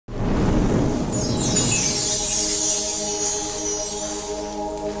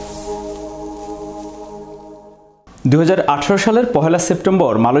2018 সালের 1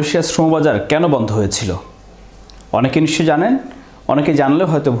 সেপ্টেম্বর মালয়েশিয়ার শ্রমবাজার কেন বন্ধ হয়েছিল? অনেকে নিশ্চয়ই জানেন, অনেকে জানলেও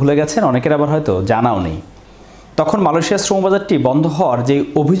হয়তো ভুলে গেছেন, অনেকের আবার হয়তো জানাও নেই। তখন মালয়েশিয়ার শ্রমবাজারটি বন্ধ হওয়ার যে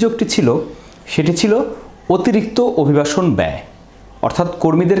অভিযোগটি ছিল সেটি ছিল অতিরিক্ত অভিবাসন ব্যয়, অর্থাৎ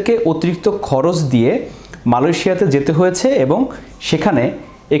কর্মীদেরকে অতিরিক্ত খরচ দিয়ে মালয়েশিয়াতে যেতে হয়েছে এবং সেখানে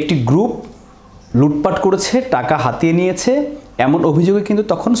একটি গ্রুপ লুটপাট করেছে, টাকা হাতিয়ে নিয়েছে, এমন অভিযোগে কিন্তু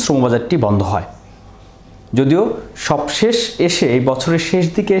তখন শ্রমবাজারটি বন্ধ হয়। যদিও সবশেষ এসে এই বছরের শেষ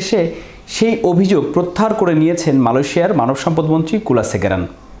দিকে এসে সেই অভিযোগ প্রত্যাহার করে নিয়েছেন মালয়েশিয়ার মানব সম্পদ মন্ত্রী কুলাসেকেরান।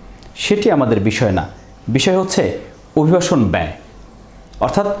 সেটি আমাদের বিষয় না, বিষয় হচ্ছে অভিবাসন ব্যয়।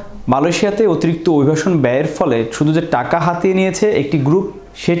 অর্থাৎ মালয়েশিয়াতে অতিরিক্ত অভিবাসন ব্যয়ের ফলে শুধু যে টাকা হাতিয়ে নিয়েছে একটি গ্রুপ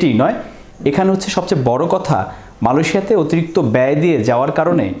সেটি নয়, এখানে হচ্ছে সবচেয়ে বড় কথা, মালয়েশিয়াতে অতিরিক্ত ব্যয় দিয়ে যাওয়ার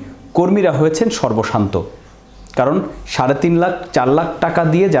কারণে কর্মীরা হয়েছেন সর্বশান্ত। কারণ 3.5 লাখ 4 লাখ টাকা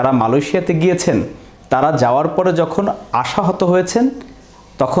দিয়ে যারা মালয়েশিয়াতে গিয়েছেন তারা যাওয়ার পরে যখন আশাহত হয়েছেন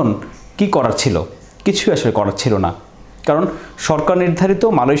তখন কি করার ছিল? কিছু আসলে করার ছিল না। কারণ সরকার নির্ধারিত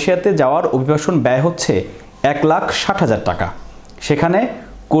মালয়েশিয়াতে যাওয়ার অভিবাসন ব্যয় হচ্ছে 1,60,000 টাকা, সেখানে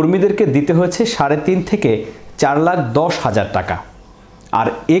কর্মীদেরকে দিতে হয়েছে 3.5 থেকে 4,10,000 টাকা। আর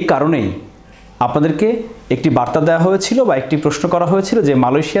এ কারণেই আপনাদেরকে একটি বার্তা দেওয়া হয়েছিল বা একটি প্রশ্ন করা হয়েছিল যে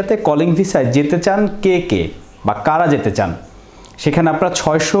মালয়েশিয়াতে কলিং ভিসায় যেতে চান কে কে বা কারা যেতে চান। সেখানে আপনারা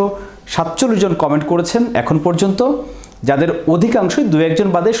 647 জন কমেন্ট করেছেন এখন পর্যন্ত, যাদের অধিকাংশই 2-1 জন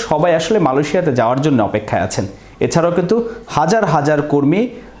বাদে সবাই আসলে মালয়েশিয়াতে যাওয়ার জন্য অপেক্ষায় আছেন। এছাড়াও কিন্তু হাজার হাজার কর্মী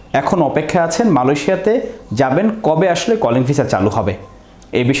এখন অপেক্ষায় আছেন মালয়েশিয়াতে যাবেন কবে আসলে কলিং ভিসা চালু হবে।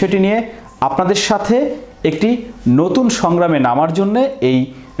 এই বিষয়টি নিয়ে আপনাদের সাথে একটি নতুন সংগ্রামে নামার জন্য এই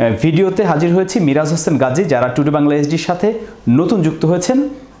ভিডিওতে হাজির হয়েছি মিরাজ হোসেন গাজী, যারা টুডে বাংলা এসডির সাথে নতুন যুক্ত হয়েছেন।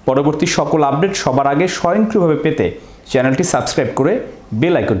 পরবর্তী সকল আপডেট সবার আগে স্বয়ংক্রিয়ভাবে পেতে চ্যানেলটি সাবস্ক্রাইব করে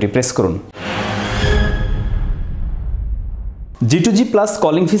বেল আইকনটি প্রেস করুন। G2G প্লাস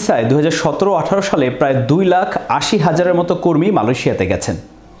কলিং ভিসায় 2017-18 সালে প্রায় 2,80,000-এর মতো কর্মী মালয়েশিয়াতে গেছেন।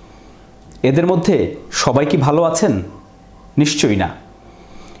 এদের মধ্যে সবাই কি ভালো আছেন? নিশ্চয়ই না।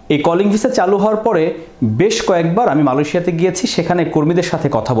 এই কলিং ভিসা চালু হওয়ার পরে বেশ কয়েকবার আমি মালয়েশিয়াতে গিয়েছি, সেখানে কর্মীদের সাথে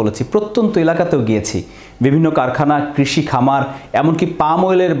কথা বলেছি, প্রত্যন্ত এলাকাতেও গিয়েছি, বিভিন্ন কারখানা, কৃষি খামার, এমনকি পাম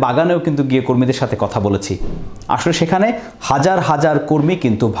অয়েলের বাগানেও কিন্তু গিয়ে কর্মীদের সাথে কথা বলেছি। আসলে সেখানে হাজার হাজার কর্মী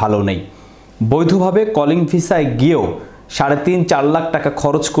কিন্তু ভালো নেই। বৈধভাবে কলিং ভিসায় গিয়েও 3.5-4 লাখ টাকা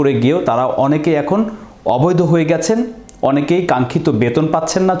খরচ করে গিয়েও তারা অনেকেই এখন অবৈধ হয়ে গেছেন, অনেকেই কাঙ্ক্ষিত বেতন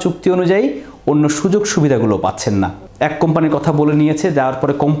পাচ্ছেন না চুক্তি অনুযায়ী, অন্য সুযোগ সুবিধাগুলো পাচ্ছেন না। এক কোম্পানির কথা বলে নিয়েছে, যাওয়ার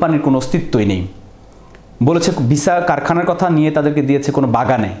পরে কোম্পানির কোনো অস্তিত্বই নেই। বলেছে ভিসা কারখানার কথা নিয়ে তাদেরকে দিয়েছে কোনো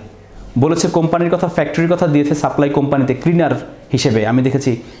বাগানে, বলেছে কোম্পানির কথা, ফ্যাক্টরির কথা দিয়েছে সাপ্লাই কোম্পানিতে ক্লিনার হিসেবে। আমি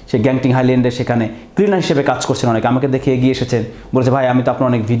দেখেছি সে গ্যাংটিং হাইল্যান্ডে সেখানে ক্লিনার হিসেবে কাজ করছেন অনেকে, আমাকে দেখে এগিয়ে এসেছেন, বলেছে ভাই আমি তো আপনার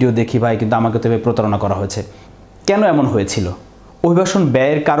অনেক ভিডিও দেখি ভাই, কিন্তু আমাকে তো প্রতারণা করা হয়েছে। কেন এমন হয়েছিল? অভিবাসন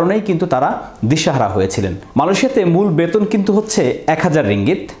ব্যয়ের কারণেই কিন্তু তারা দিশাহারা হয়েছিলেন। মালয়েশিয়াতে মূল বেতন কিন্তু হচ্ছে 1,000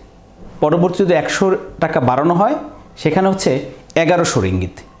 রিঙ্গিত, পরবর্তী যদি 100 টাকা বাড়ানো হয় সেখানে হচ্ছে 1100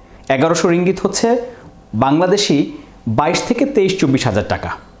 রিঙ্গিত। 1100 রিঙ্গিত হচ্ছে বাংলাদেশি 22 থেকে 23-24 হাজার টাকা।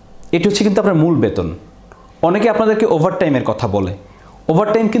 এটি হচ্ছে কিন্তু আপনার মূল বেতন। অনেকে আপনাদেরকে ওভারটাইমের কথা বলে,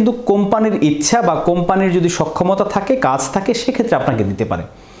 ওভারটাইম কিন্তু কোম্পানির ইচ্ছা বা কোম্পানির যদি সক্ষমতা থাকে, কাজ থাকে, সেক্ষেত্রে আপনাকে দিতে পারে।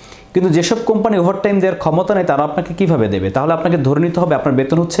 কিন্তু যেসব কোম্পানি ওভারটাইম দেওয়ার ক্ষমতা নেই তারা আপনাকে কিভাবে দেবে? তাহলে আপনাকে ধরে নিতে হবে আপনার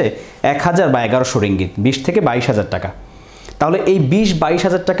বেতন হচ্ছে 1,000 বা 1100 রিঙ্গিত, 20 থেকে 22 হাজার টাকা। তাহলে এই 20-22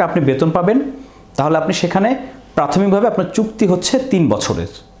 হাজার টাকা আপনি বেতন পাবেন। তাহলে আপনি সেখানে প্রাথমিকভাবে আপনার চুক্তি হচ্ছে 3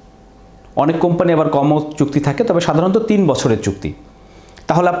 বছরের, অনেক কোম্পানি আবার কমও চুক্তি থাকে, তবে সাধারণত 3 বছরের চুক্তি।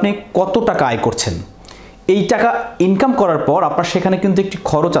 তাহলে আপনি কত টাকা আয় করছেন? এই টাকা ইনকাম করার পর আপনার সেখানে কিন্তু একটি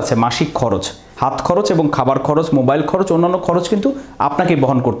খরচ আছে, মাসিক খরচ, হাত খরচ এবং খাবার খরচ, মোবাইল খরচ, অন্যান্য খরচ কিন্তু আপনাকে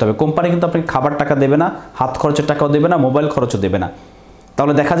বহন করতে হবে। কোম্পানি কিন্তু আপনাকে খাবার টাকা দেবে না, হাত খরচের টাকাও দেবে না, মোবাইল খরচও দেবে না।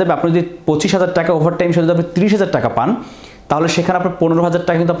 তাহলে দেখা যাবে আপনি যদি 25,000 টাকা ওভারটাইম সাথে যদি আপনি 30,000 টাকা পান, তাহলে সেখানে আপনার 15,000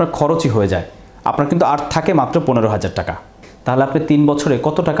 টাকা কিন্তু আপনার খরচই হয়ে যায়, আপনার কিন্তু আর থাকে মাত্র 15,000 টাকা। তাহলে আপনি 3 বছরে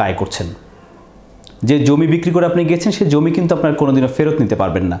কত টাকা আয় করছেন? যে জমি বিক্রি করে আপনি গিয়েছেন সেই জমি কিন্তু আপনার কোনোদিনও ফেরত নিতে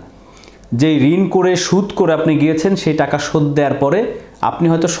পারবেন না। যে ঋণ করে সুদ করে আপনি গিয়েছেন সেই টাকা শোধ দেওয়ার পরে আপনি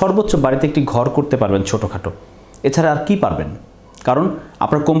হয়তো সর্বোচ্চ বাড়িতে একটি ঘর করতে পারবেন ছোটোখাটো, এছাড়া আর কি পারবেন? কারণ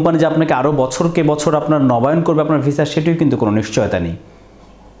আপনার কোম্পানি যে আপনাকে আরও বছরকে বছর আপনার নবায়ন করবে আপনার ভিসা, সেটিও কিন্তু কোনো নিশ্চয়তা নেই।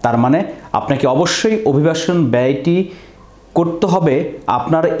 তার মানে আপনাকে অবশ্যই অভিবাসন ব্যয়টি করতে হবে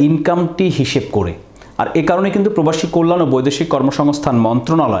আপনার ইনকামটি হিসেব করে। আর এ কারণে কিন্তু প্রবাসী কল্যাণ ও বৈদেশিক কর্মসংস্থান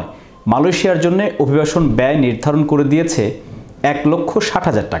মন্ত্রণালয় মালয়েশিয়ার জন্য অভিবাসন ব্যয় নির্ধারণ করে দিয়েছে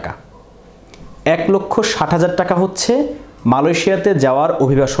 1,60,000 টাকা। 1,60,000 টাকা হচ্ছে মালয়েশিয়াতে যাওয়ার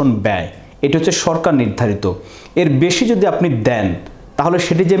অভিবাসন ব্যয়। এটি হচ্ছে সরকার নির্ধারিত। এর বেশি যদি আপনি দেন তাহলে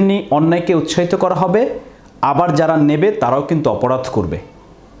সেটি যেমনি অন্যায়কে উৎসাহিত করা হবে, আবার যারা নেবে তারাও কিন্তু অপরাধ করবে।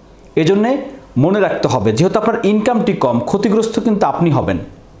 এজন্যে মনে রাখতে হবে, যেহেতু আপনার ইনকামটি কম, ক্ষতিগ্রস্ত কিন্তু আপনি হবেন,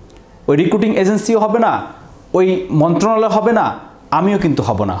 ওই রিক্রুটিং এজেন্সিও হবে না, ওই মন্ত্রণালয় হবে না, আমিও কিন্তু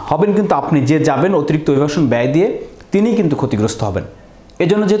হব না, হবেন কিন্তু আপনি, যে যাবেন অতিরিক্ত অভিবাসন ব্যয় দিয়ে তিনিই কিন্তু ক্ষতিগ্রস্ত হবেন।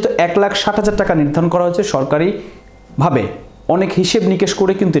 এজন্য যেহেতু 1,60,000 টাকা নির্ধারণ করা হয়েছে সরকারিভাবে, অনেক হিসেব নিকেশ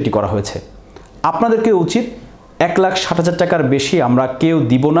করে কিন্তু এটি করা হয়েছে। আপনাদেরকে উচিত 1,60,000 টাকার বেশি আমরা কেউ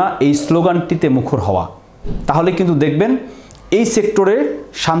দিব না এই স্লোগানটিতে মুখর হওয়া। তাহলে কিন্তু দেখবেন এই সেক্টরে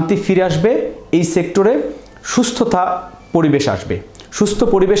শান্তি ফিরে আসবে, এই সেক্টরে সুস্থতা পরিবেশ আসবে। সুস্থ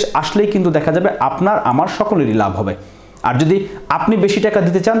পরিবেশ আসলেই কিন্তু দেখা যাবে আপনার আমার সকলেরই লাভ হবে। আর যদি আপনি বেশি টাকা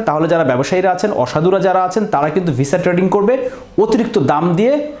দিতে চান, তাহলে যারা ব্যবসায়ীরা আছেন, অসাধুরা যারা আছেন, তারা কিন্তু ভিসা ট্রেডিং করবে, অতিরিক্ত দাম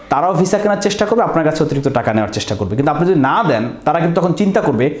দিয়ে তারাও ভিসা কেনার চেষ্টা করবে, আপনার কাছে অতিরিক্ত টাকা নেওয়ার চেষ্টা করবে। কিন্তু আপনি যদি না দেন, তারা কিন্তু তখন চিন্তা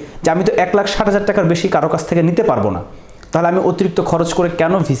করবে যে আমি তো 1,60,000 টাকার বেশি কারো কাছ থেকে নিতে পারবো না, তাহলে আমি অতিরিক্ত খরচ করে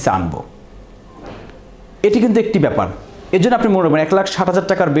কেন ভিসা আনবো? এটি কিন্তু একটি ব্যাপার। এর জন্য আপনি মনে রাখবেন 1,60,000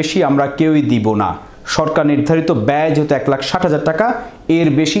 টাকার বেশি আমরা কেউই দিব না। সরকার নির্ধারিত ব্যয় যেহেতু 1,60,000 টাকা, এর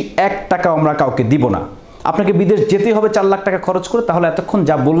বেশি 1 টাকাও আমরা কাউকে দিব না। আপনাকে বিদেশ যেতেই হবে 4 লাখ টাকা খরচ করে, তাহলে এতক্ষণ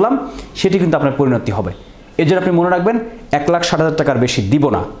যা বললাম সেটি কিন্তু আপনার পরিণতি হবে। এই জন্য আপনি মনে রাখবেন 1,60,000 টাকার বেশি দিব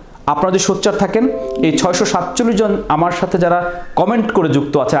না। আপনারা যদি সোচ্চার থাকেন, এই 647 জন আমার সাথে যারা কমেন্ট করে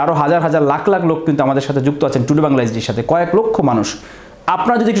যুক্ত আছে, আরও হাজার হাজার লাখ লাখ লোক কিন্তু আমাদের সাথে যুক্ত আছেন টুডে বাংলা এসডির সাথে, কয়েক লক্ষ মানুষ,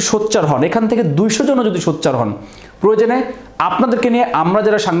 আপনারা যদি একটু সোচ্চার হন, এখান থেকে 200 জনও যদি সোচ্চার হন, প্রয়োজনে আপনাদেরকে নিয়ে আমরা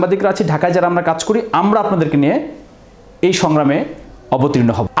যারা সাংবাদিকরা আছি, ঢাকায় যারা আমরা কাজ করি, আমরা আপনাদেরকে নিয়ে এই সংগ্রামে অবতীর্ণ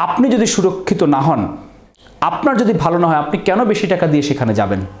হব। আপনি যদি সুরক্ষিত না হন, আপনার যদি ভালো না হয়, আপনি কেন বেশি টাকা দিয়ে সেখানে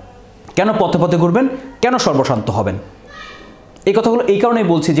যাবেন? কেন পথে পথে ঘুরবেন? কেন সর্বশান্ত হবেন? এই কথাগুলো এই কারণেই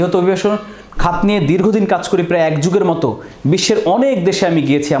বলছি, যেহেতু অভিবাসন খাত নিয়ে দীর্ঘদিন কাজ করি, প্রায় 1 যুগের মতো বিশ্বের অনেক দেশে আমি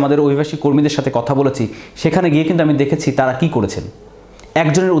গিয়েছি, আমাদের অভিবাসী কর্মীদের সাথে কথা বলেছি, সেখানে গিয়ে কিন্তু আমি দেখেছি তারা কি করেছেন।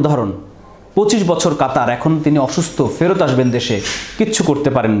 একজনের উদাহরণ, 25 বছর কাতার, এখন তিনি অসুস্থ, ফেরত আসবেন দেশে, কিচ্ছু করতে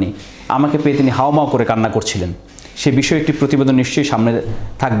পারেননি, আমাকে পেয়ে তিনি হাওমাও করে কান্না করছিলেন। সে বিষয়ে একটি প্রতিবেদন নিশ্চয়ই সামনে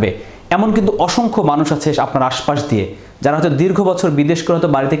থাকবে। এমন কিন্তু অসংখ্য মানুষ আছে আপনার আশপাশ দিয়ে, যারা হয়তো দীর্ঘ বছর বিদেশ করে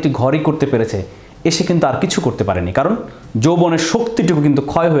হয়তো বাড়িতে একটি ঘরই করতে পেরেছে, এসে কিন্তু আর কিছু করতে পারেনি, কারণ যৌবনের শক্তিটুকু কিন্তু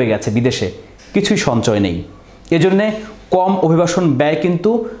ক্ষয় হয়ে গেছে, বিদেশে কিছুই সঞ্চয় নেই। এজন্যে কম অভিবাসন ব্যয় কিন্তু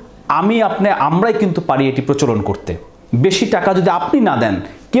আমরাই কিন্তু পারি এটি প্রচলন করতে। বেশি টাকা যদি আপনি না দেন,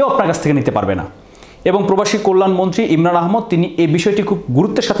 কেউ আপনার কাছ থেকে নিতে পারবে না। এবং প্রবাসী কল্যাণ মন্ত্রী ইমরান আহমদ, তিনি এই বিষয়টি খুব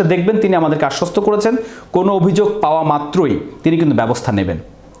গুরুত্বের সাথে দেখবেন। তিনি আমাদেরকে আশ্বস্ত করেছেন, কোনো অভিযোগ পাওয়া মাত্রই তিনি কিন্তু ব্যবস্থা নেবেন,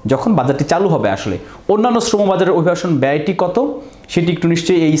 যখন বাজারটি চালু হবে। আসলে অন্যান্য শ্রমবাজারের অভিবাসন ব্যয়টি কত, সেটি একটু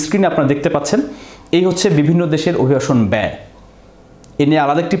নিশ্চয়ই এই স্ক্রিনে আপনারা দেখতে পাচ্ছেন। এই হচ্ছে বিভিন্ন দেশের অভিবাসন ব্যয়। এ নিয়ে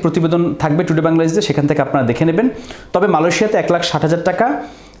আলাদা একটি প্রতিবেদন থাকবে টুডে বাংলাদেশে, সেখান থেকে আপনারা দেখে নেবেন। তবে মালয়েশিয়াতে 1,60,000 টাকা,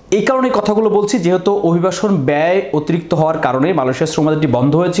 এই কারণে কথাগুলো বলছি, যেহেতু অভিবাসন ব্যয় অতিরিক্ত হওয়ার কারণে মালয়েশিয়ার শ্রমবাজারটি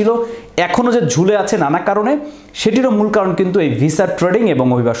বন্ধ হয়েছিল, এখনও যে ঝুলে আছে নানা কারণে, সেটিরও মূল কারণ কিন্তু এই ভিসা ট্রেডিং এবং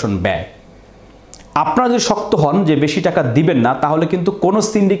অভিবাসন ব্যয়। আপনারা যদি শক্ত হন যে বেশি টাকা দিবেন না, তাহলে কিন্তু কোনো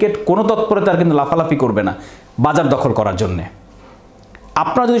সিন্ডিকেট, কোনো তৎপরতার কিন্তু লাফালাফি করবে না বাজার দখল করার জন্যে।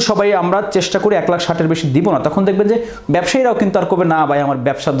 আপনারা যদি সবাই আমরা চেষ্টা করি 1,60,000 বেশি দিব না, তখন দেখবেন যে ব্যবসায়ীরাও কিন্তু আর করবে না, ভাই আমার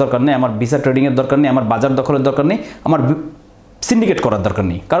ব্যবসার দরকার নেই, আমার ভিসা ট্রেডিংয়ের দরকার নেই, আমার বাজার দখলের দরকার নেই, আমার সিন্ডিকেট করার দরকার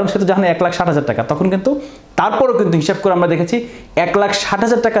নেই, কারণ সে তো জানে 1,60,000 টাকা। তখন কিন্তু তারপরও কিন্তু হিসাব করে আমরা দেখেছি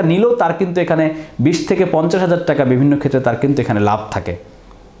 1,60,000 টাকা নিলেও তার কিন্তু এখানে 20 থেকে 50,000 টাকা বিভিন্ন ক্ষেত্রে তার কিন্তু এখানে লাভ থাকে।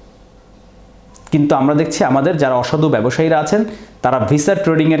 কিন্তু আমরা দেখছি আমাদের যারা অসাধু ব্যবসায়ীরা আছেন, তারা ভিসা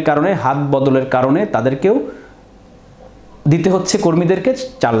ট্রেডিংয়ের কারণে, হাত বদলের কারণে তাদেরকেও দিতে হচ্ছে কর্মীদেরকে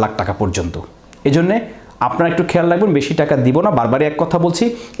 4 লাখ টাকা পর্যন্ত। এজন্যে আপনারা একটু খেয়াল রাখবেন, বেশি টাকা দিব না। বারবারই এক কথা বলছি,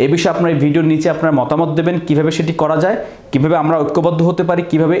 এই বিষয়ে আপনারা এই ভিডিওর নিচে আপনারা মতামত দেবেন, কিভাবে সেটি করা যায়, কিভাবে আমরা ঐক্যবদ্ধ হতে পারি,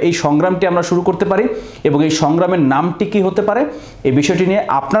 কিভাবে এই সংগ্রামটি আমরা শুরু করতে পারি, এবং এই সংগ্রামের নামটি কী হতে পারে, এই বিষয়টি নিয়ে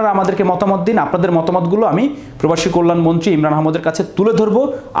আপনারা আমাদেরকে মতামত দিন। আপনাদের মতামতগুলো আমি প্রবাসী কল্যাণ মন্ত্রী ইমরান আহমদের কাছে তুলে ধরবো।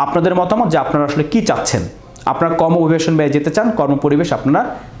 আপনাদের মতামত যে আপনারা আসলে কী চাচ্ছেন, আপনারা কম অভিবাসন ব্যয় যেতে চান, কর্মপরিবেশ আপনারা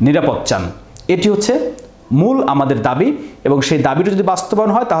নিরাপদ চান, এটি হচ্ছে মূল আমাদের দাবি। এবং সেই দাবিটা যদি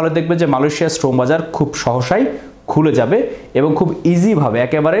বাস্তবায়ন হয়, তাহলে দেখবে যে মালয়েশিয়ার শ্রম বাজার খুব সহসাই খুলে যাবে এবং খুব ইজিভাবে,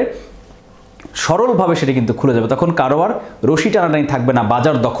 একেবারে সরলভাবে সেটি কিন্তু খুলে যাবে। তখন কারো আর রশি টানাটানি থাকবে না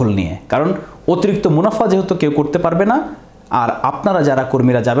বাজার দখল নিয়ে, কারণ অতিরিক্ত মুনাফা যেহেতু কেউ করতে পারবে না। আর আপনারা যারা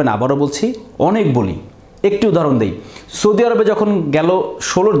কর্মীরা যাবেন, আবারও বলছি, অনেক বলি, একটি উদাহরণ দেই। সৌদি আরবে যখন গেল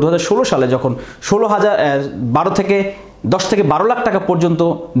 2016 সালে, যখন 12 থেকে 12 লাখ টাকা পর্যন্ত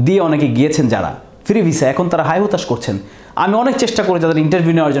দিয়ে অনেকে গিয়েছেন যারা ফ্রি ভিসা, এখন তারা হাই হতাশ করছেন। আমি অনেক চেষ্টা করি তাদের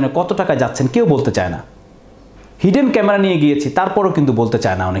ইন্টারভিউ নেওয়ার জন্য, কত টাকা যাচ্ছেন কেউ বলতে চায় না। হিডেন ক্যামেরা নিয়ে গিয়েছি, তারপরও কিন্তু বলতে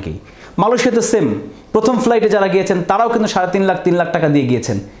চায় না অনেকেই। মালয়েশিয়াতে সেম, প্রথম ফ্লাইটে যারা গিয়েছেন তারাও কিন্তু 3.5 লাখ 3 লাখ টাকা দিয়ে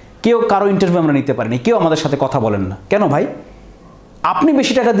গিয়েছেন, কারো ইন্টারভিউ আমরা নিতে পারিনি, কেউ আমাদের সাথে কথা বলেন না। কেন ভাই? আপনি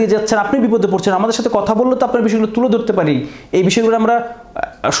বেশি টাকা দিয়ে যাচ্ছেন, আপনি বিপদে পড়ছেন, আমাদের সাথে কথা বললে তো আপনার বিষয়গুলো তুলে ধরতে পারি, এই বিষয়গুলো আমরা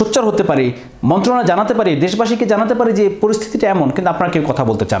সোচ্চার হতে পারি, মন্ত্রণালয় জানাতে পারি, দেশবাসীকে জানাতে পারি যে পরিস্থিতিটা এমন, কিন্তু আপনারা কেউ কথা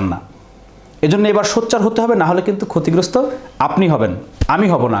বলতে চান না। এজন্য এবার সোচ্চার হতে হবে, না হলে কিন্তু ক্ষতিগ্রস্ত আপনি হবেন, আমি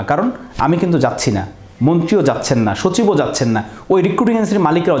হব না। কারণ আমি কিন্তু যাচ্ছি না, মন্ত্রীও যাচ্ছেন না, সচিবও যাচ্ছেন না, ওই রিক্রুটিং এজেন্সির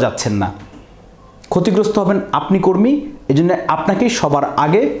মালিকরাও যাচ্ছেন না। ক্ষতিগ্রস্ত হবেন আপনি কর্মী, এজন্য আপনাকেই সবার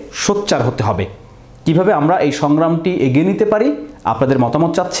আগে সোচ্চার হতে হবে। কিভাবে আমরা এই সংগ্রামটি এগিয়ে নিতে পারি আপনাদের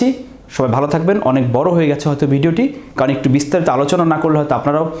মতামত চাচ্ছি। সবাই ভালো থাকবেন। অনেক বড় হয়ে গেছে হয়তো ভিডিওটি, কারণ একটু বিস্তারিত আলোচনা না করলে হয়তো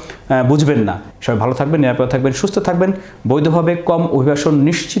আপনারাও বুঝবেন না। সবাই ভালো থাকবেন, নিরাপদ থাকবেন, সুস্থ থাকবেন। বৈধভাবে কম অভিবাসন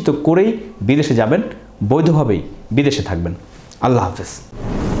নিশ্চিত করেই বিদেশে যাবেন, বৈধভাবেই বিদেশে থাকবেন। আল্লাহ হাফেজ।